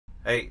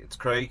Hey, it's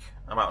Craig.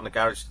 I'm out in the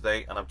garage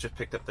today and I've just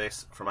picked up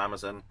this from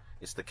Amazon.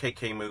 It's the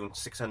KKMoon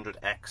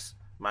 600X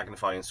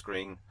magnifying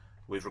screen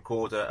with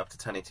recorder up to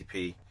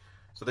 1080p.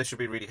 So this should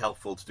be really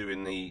helpful to do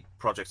in the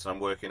projects that I'm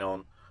working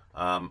on.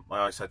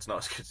 My eyesight's not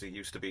as good as it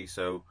used to be,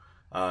 so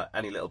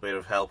any little bit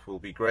of help will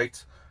be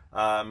great.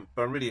 But I'm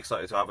really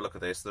excited to have a look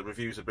at this. The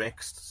reviews are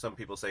mixed. Some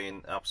people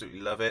saying absolutely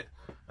love it.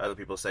 Other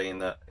people saying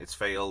that it's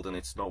failed and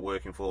it's not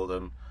working for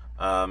them.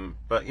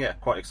 But yeah,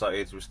 quite excited.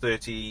 It was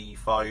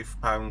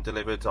 £35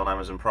 delivered on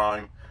Amazon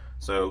Prime,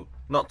 so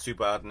not too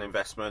bad an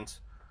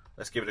investment.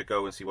 Let's give it a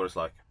go and see what it's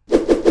like.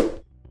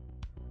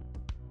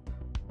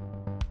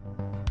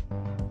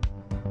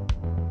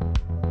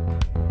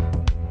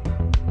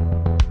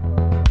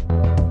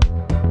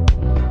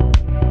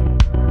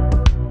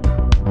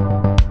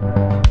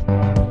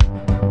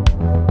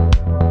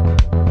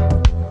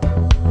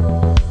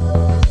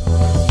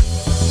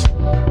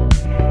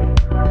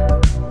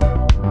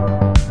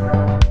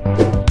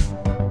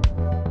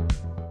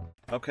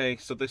 Okay,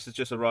 so this has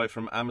just arrived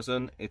from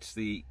Amazon. It's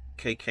the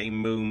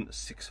KKMoon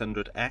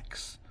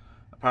 600X.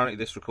 Apparently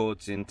this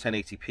records in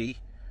 1080p,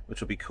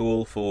 which will be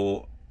cool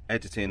for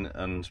editing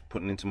and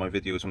putting into my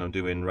videos when I'm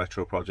doing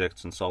retro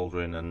projects and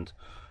soldering and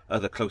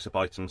other close-up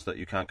items that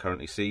you can't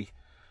currently see.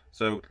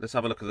 So let's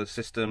have a look at the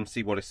system,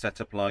 see what it's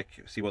set up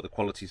like, see what the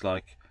quality's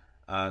like,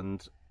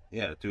 and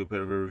yeah, do a bit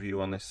of a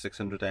review on this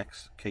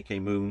 600X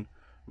KKMoon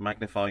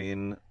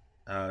magnifying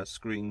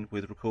screen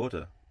with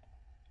recorder.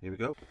 Here we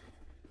go.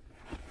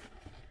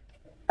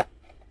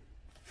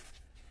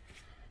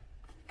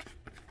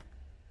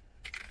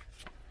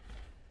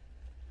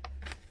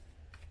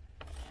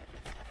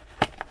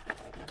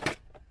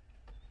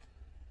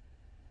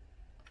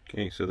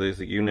 Okay, so there's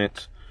the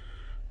unit,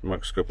 the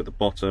microscope at the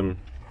bottom,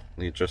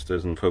 the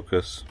adjusters and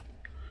focus.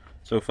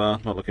 So far,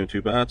 not looking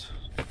too bad.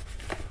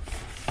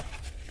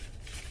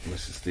 And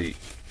this is the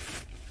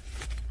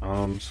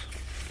arms.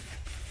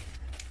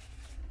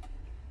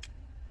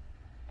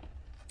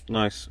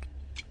 Nice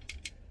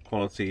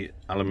quality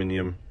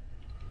aluminium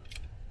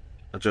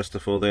adjuster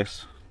for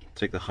this.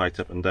 Take the height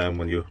up and down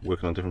when you're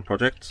working on different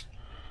projects.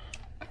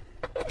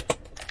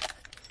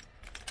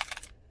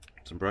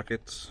 Some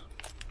brackets.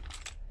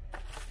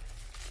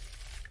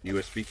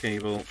 USB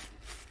cable,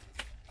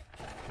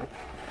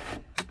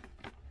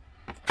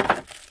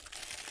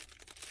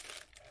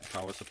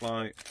 power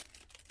supply,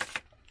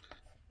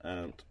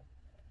 and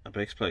a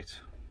base plate.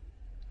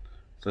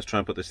 So let's try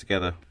and put this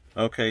together.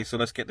 Okay, so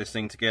let's get this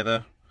thing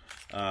together.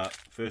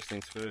 First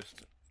things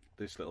first,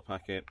 this little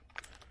packet,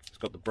 it's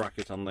got the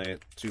bracket on there,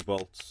 2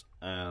 bolts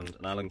and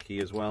an Allen key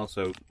as well,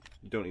 so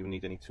you don't even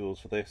need any tools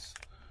for this.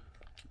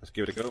 Let's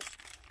give it a go.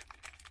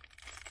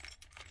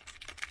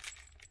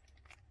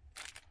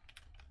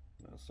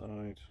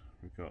 Side,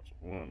 we've got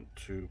 1,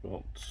 2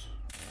 bolts,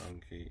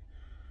 Allen key.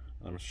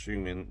 I'm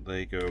assuming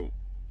they go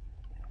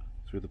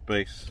through the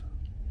base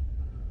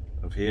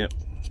of here.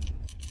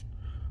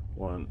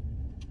 1,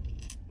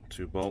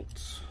 2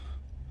 bolts,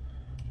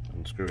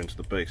 and screw into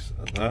the base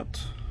of that.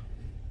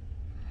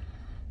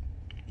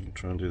 I'll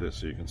try and do this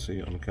so you can see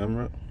it on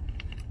camera.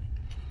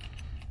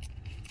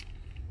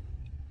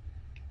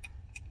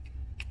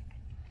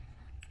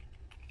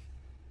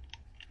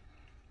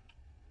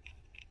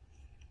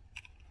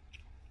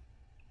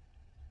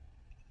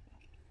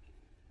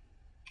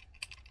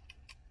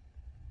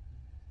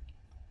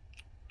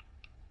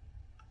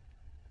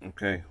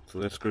 Okay, so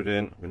that's screwed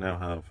in. We now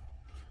have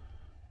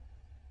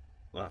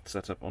that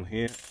set up on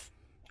here.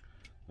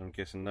 I'm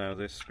guessing now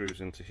this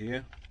screws into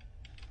here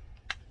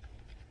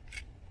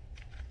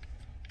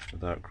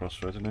without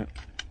cross-threading it.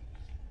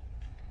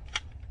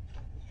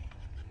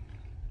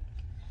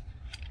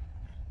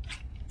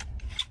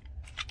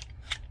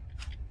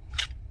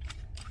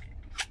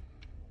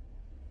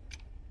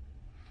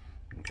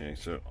 Okay,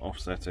 so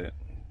offset it,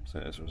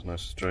 set it so it's nice and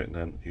straight, and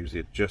then use the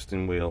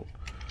adjusting wheel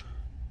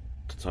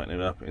to tighten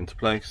it up into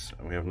place.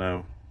 And we have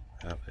now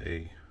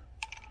a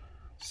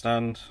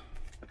stand.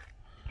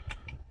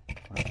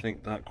 I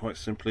think that quite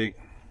simply,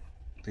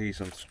 these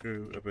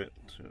unscrew a bit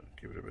to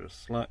give it a bit of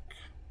slack.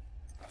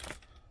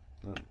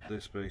 Then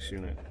this base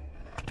unit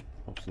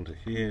pops into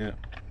here.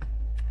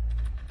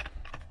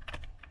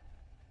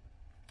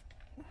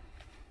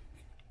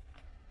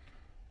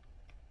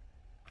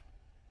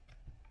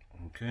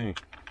 Okay,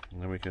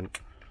 and then we can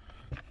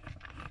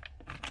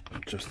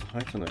adjust the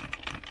height on it.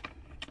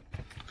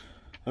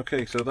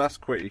 Okay, so that's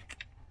quite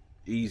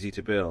easy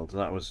to build.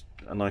 That was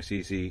a nice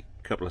easy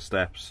couple of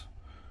steps.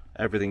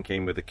 Everything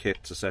came with a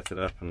kit to set it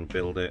up and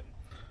build it.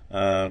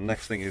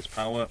 Next thing is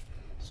power.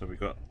 So we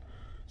got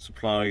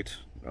supplied,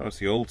 oh, it's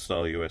the old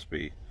style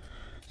USB.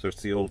 So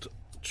it's the old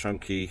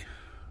chunky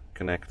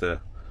connector,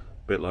 a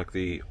bit like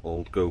the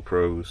old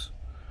GoPros.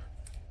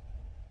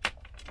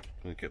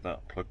 We get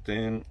that plugged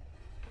in.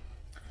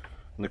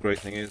 And the great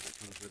thing is it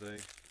comes with a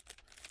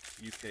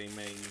UK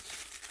mains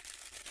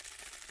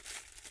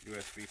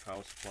USB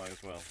power supply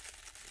as well.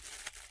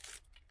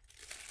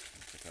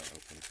 Let's get that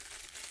open.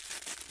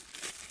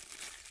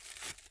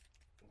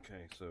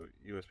 Okay, so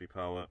USB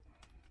power,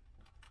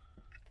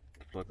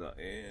 plug that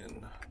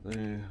in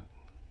there.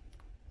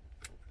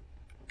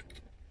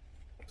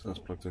 So that's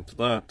plugged into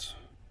that.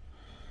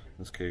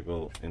 This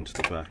cable into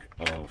the back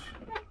of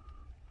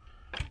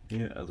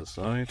here, other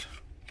side.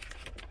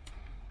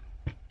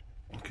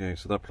 Okay,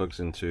 so that plugs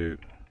into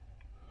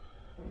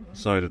the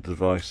side of the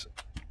device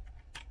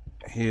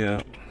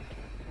here.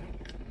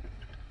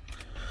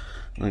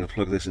 I'm going to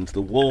plug this into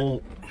the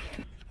wall.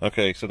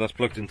 Okay, so that's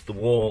plugged into the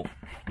wall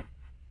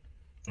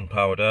and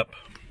powered up.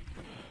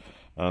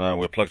 And now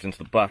we're plugged into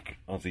the back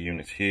of the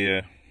unit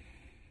here.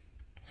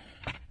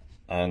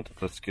 And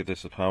let's give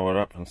this a power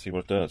up and see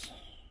what it does.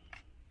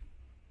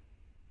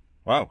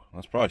 Wow,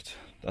 that's bright.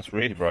 That's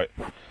really bright.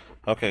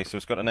 Okay, so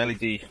it's got an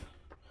LED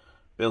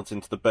built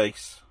into the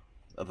base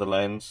of the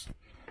lens,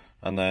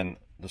 and then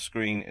the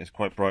screen is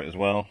quite bright as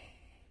well.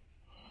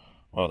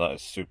 Oh, that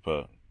is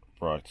super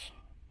bright.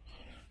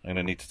 I'm going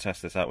to need to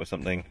test this out with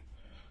something.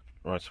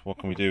 Right, what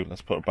can we do?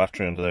 Let's put a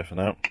battery under there for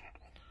now.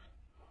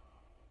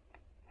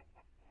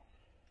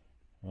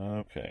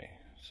 Okay,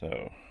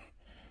 so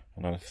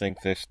and I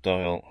think this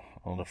dial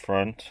on the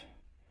front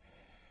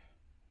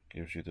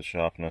gives you the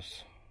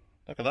sharpness.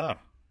 Look at that.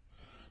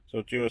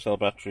 So Duracell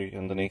battery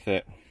underneath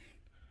it,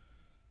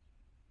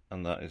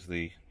 and that is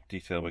the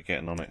detail we're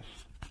getting on it.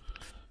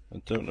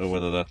 I don't know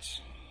whether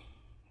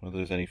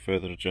there's any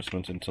further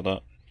adjustment into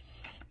that.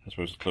 I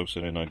suppose the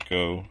closer in I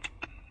go.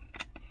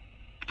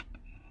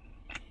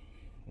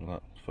 Will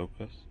that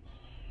focus?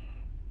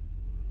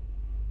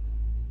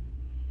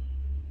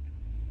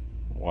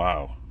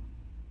 Wow.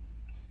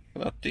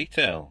 Look at that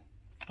detail.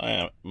 I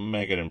am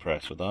mega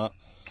impressed with that.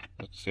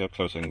 Let's see how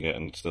close I can get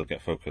and still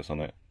get focus on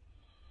it.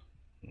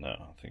 No,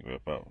 I think we're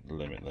about the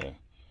limit there.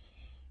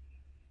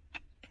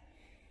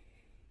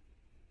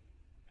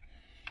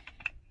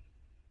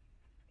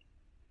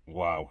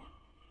 Wow.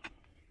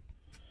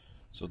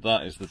 So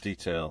that is the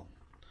detail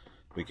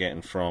we're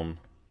getting from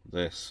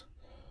this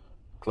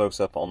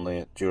close-up on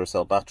the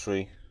Duracell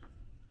battery,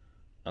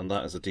 and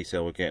that is the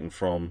detail we're getting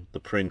from the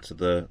print of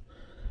the,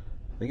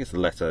 I think it's the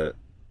letter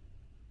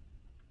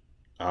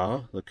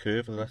R, the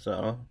curve of the letter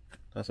R.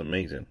 That's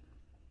amazing.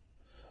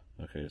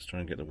 Okay, let's try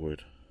and get the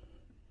word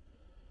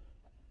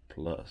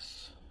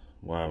plus.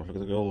 Wow, look at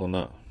the gold on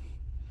that.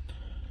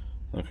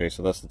 Okay,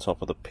 so that's the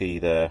top of the P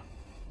there.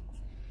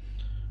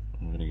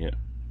 I'm going to get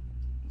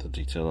the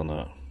detail on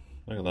that.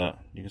 Look at that.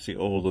 You can see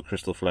all the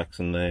crystal flecks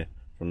in there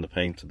from the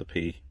paint to the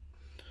P.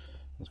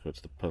 Let's go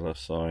to the plus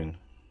sign.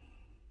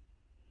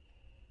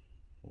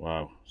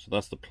 Wow, so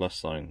that's the plus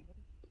sign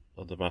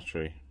of the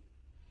battery.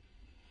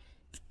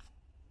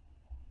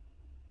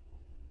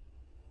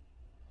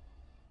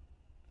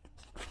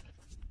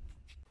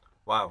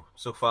 Wow,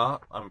 so far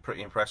I'm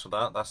pretty impressed with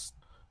that. That's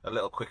a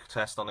little quick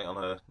test on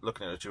it,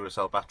 looking at a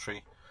Duracell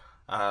battery,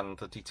 and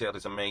the detail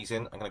is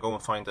amazing. I'm going to go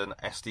and find an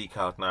SD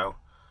card now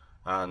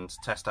and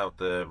test out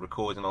the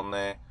recording on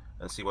there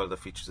and see what other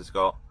features it's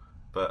got.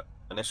 But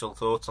initial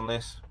thoughts on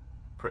this,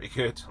 pretty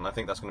good, and I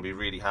think that's going to be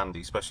really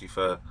handy, especially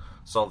for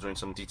soldering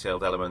some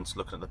detailed elements,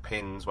 looking at the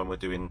pins when we're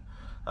doing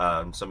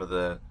some of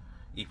the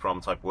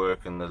EEPROM type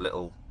work and the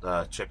little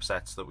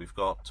chipsets that we've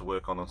got to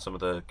work on some of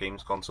the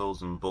games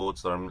consoles and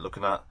boards that I'm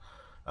looking at.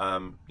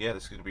 Yeah,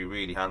 this is going to be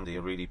really handy,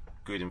 a really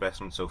good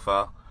investment so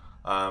far.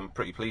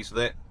 Pretty pleased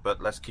with it,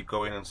 but let's keep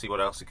going and see what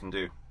else it can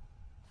do.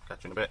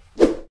 Catch you in a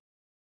bit.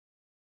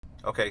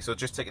 Okay, so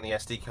just taking the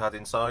SD card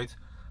inside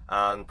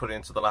and put it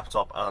into the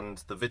laptop,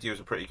 and the videos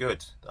are pretty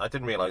good. I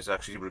didn't realise it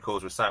actually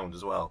records with sound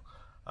as well.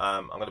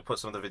 I'm going to put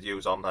some of the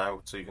videos on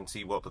now so you can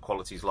see what the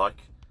quality's like.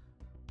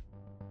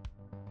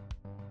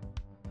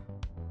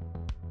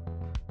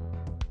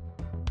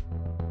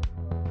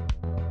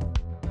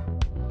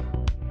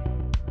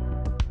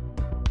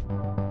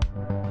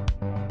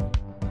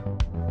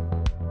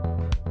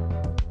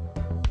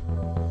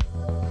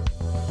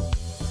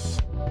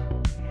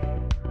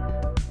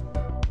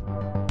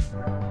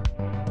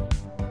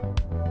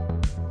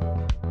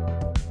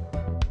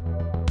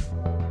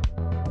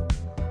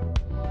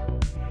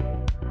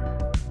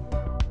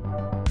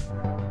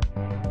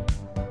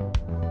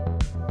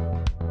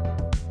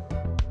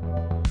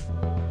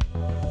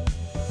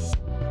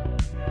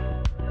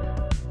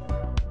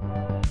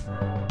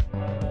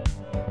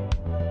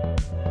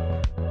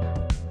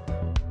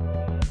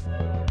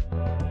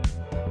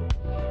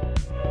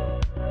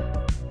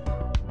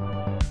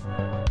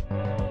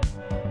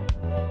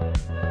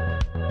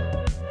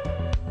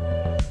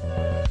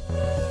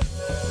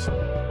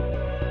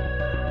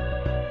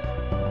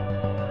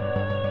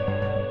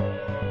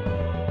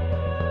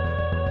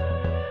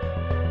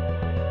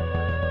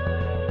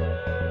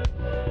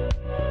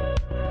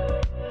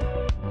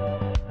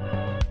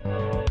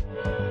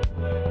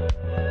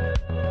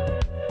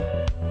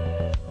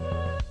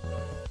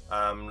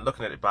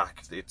 Looking at it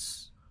back,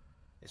 it's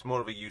more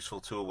of a useful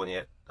tool when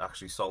you're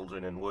actually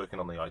soldering and working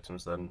on the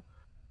items than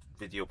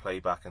video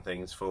playback and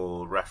things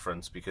for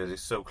reference, because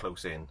it's so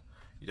close in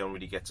you don't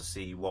really get to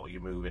see what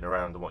you're moving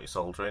around and what you're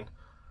soldering.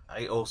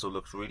 It also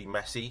looks really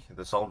messy,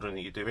 the soldering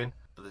that you're doing,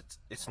 but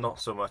it's not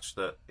so much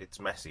that it's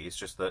messy, it's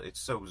just that it's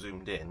so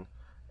zoomed in.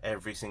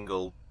 Every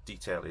single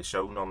detail is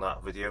shown on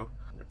that video.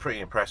 I'm pretty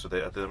impressed with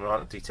it. The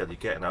amount of detail you're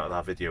getting out of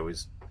that video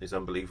is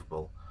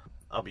unbelievable.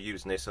 I'll be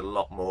using this a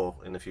lot more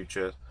in the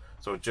future.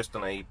 So I've just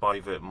done a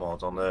bivert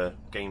mod on the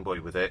Game Boy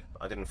with it.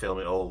 I didn't film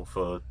it all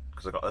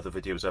because I got other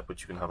videos up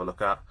which you can have a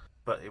look at.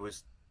 But it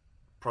was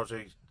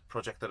project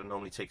that it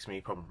normally takes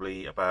me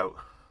probably about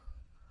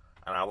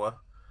an hour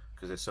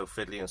because it's so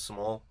fiddly and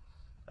small.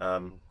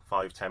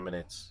 5-10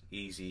 minutes,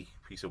 easy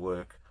piece of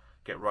work.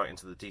 Get right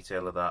into the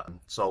detail of that and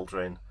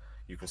soldering.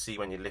 You can see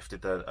when you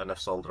lifted enough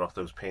solder off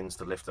those pins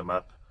to lift them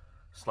up,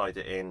 slide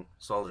it in,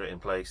 solder it in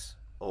place,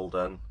 all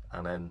done,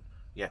 and then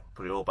yeah,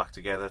 put it all back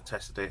together,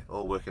 tested it,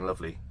 all working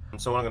lovely.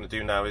 And so what I'm going to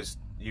do now is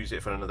use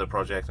it for another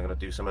project. I'm going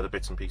to do some other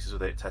bits and pieces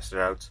with it, test it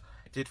out.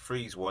 It did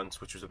freeze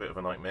once, which was a bit of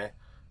a nightmare.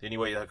 The only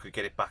way that I could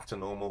get it back to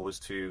normal was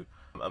to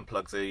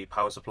unplug the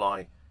power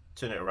supply,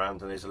 turn it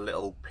around, and there's a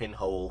little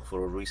pinhole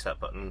for a reset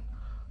button.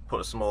 Put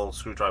a small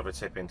screwdriver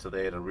tip into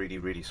there, and a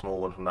really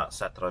small one from that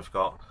set that I've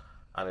got,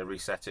 and I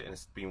reset it, and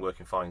it's been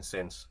working fine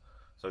since.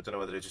 So I don't know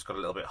whether it just got a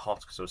little bit hot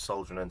because I was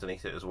soldering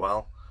underneath it as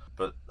well,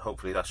 but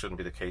hopefully that shouldn't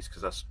be the case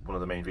because that's one of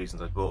the main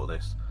reasons I bought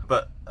this.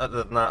 But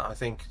other than that, I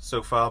think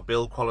so far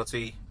build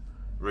quality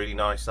really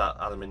nice. That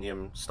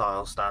aluminium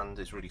style stand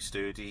is really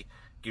sturdy,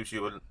 gives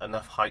you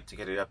enough height to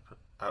get it up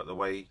out of the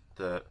way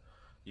that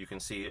you can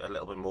see a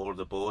little bit more of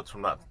the board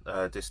from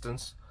that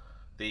distance.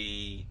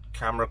 The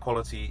camera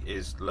quality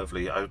is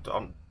lovely.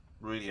 I'm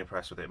really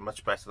impressed with it,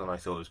 much better than I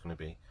thought it was going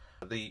to be.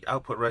 The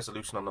output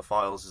resolution on the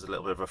files is a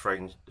little bit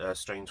of a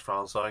strange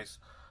file size.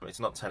 It's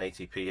not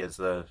 1080p as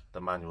the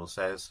manual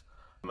says,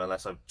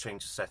 unless I've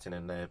changed the setting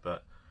in there,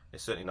 but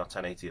it's certainly not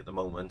 1080 at the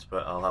moment,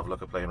 but I'll have a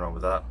look at playing around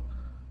with that.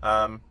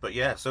 But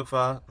yeah, so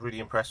far really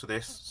impressed with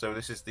this. So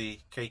this is the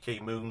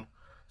KKMoon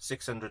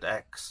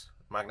 600X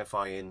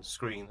magnifying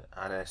screen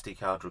and SD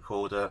card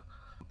recorder.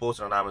 Bought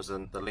it on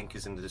Amazon, the link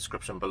is in the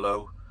description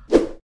below.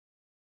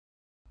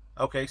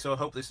 Okay, so I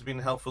hope this has been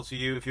helpful to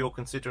you if you're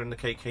considering the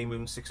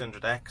KKMoon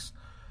 600X.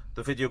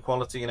 The video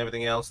quality and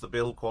everything else, the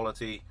build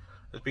quality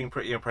has been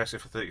pretty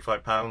impressive for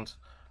 £35.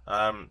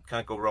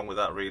 Can't go wrong with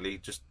that really.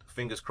 Just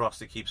fingers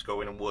crossed it keeps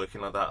going and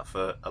working like that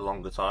for a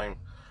longer time.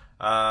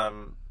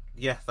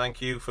 Yeah,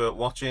 thank you for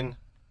watching.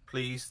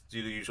 Please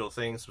do the usual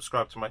things,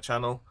 subscribe to my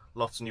channel,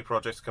 lots of new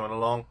projects coming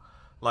along.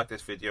 Like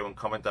this video and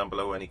comment down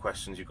below any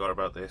questions you've got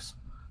about this.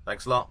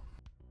 Thanks a lot.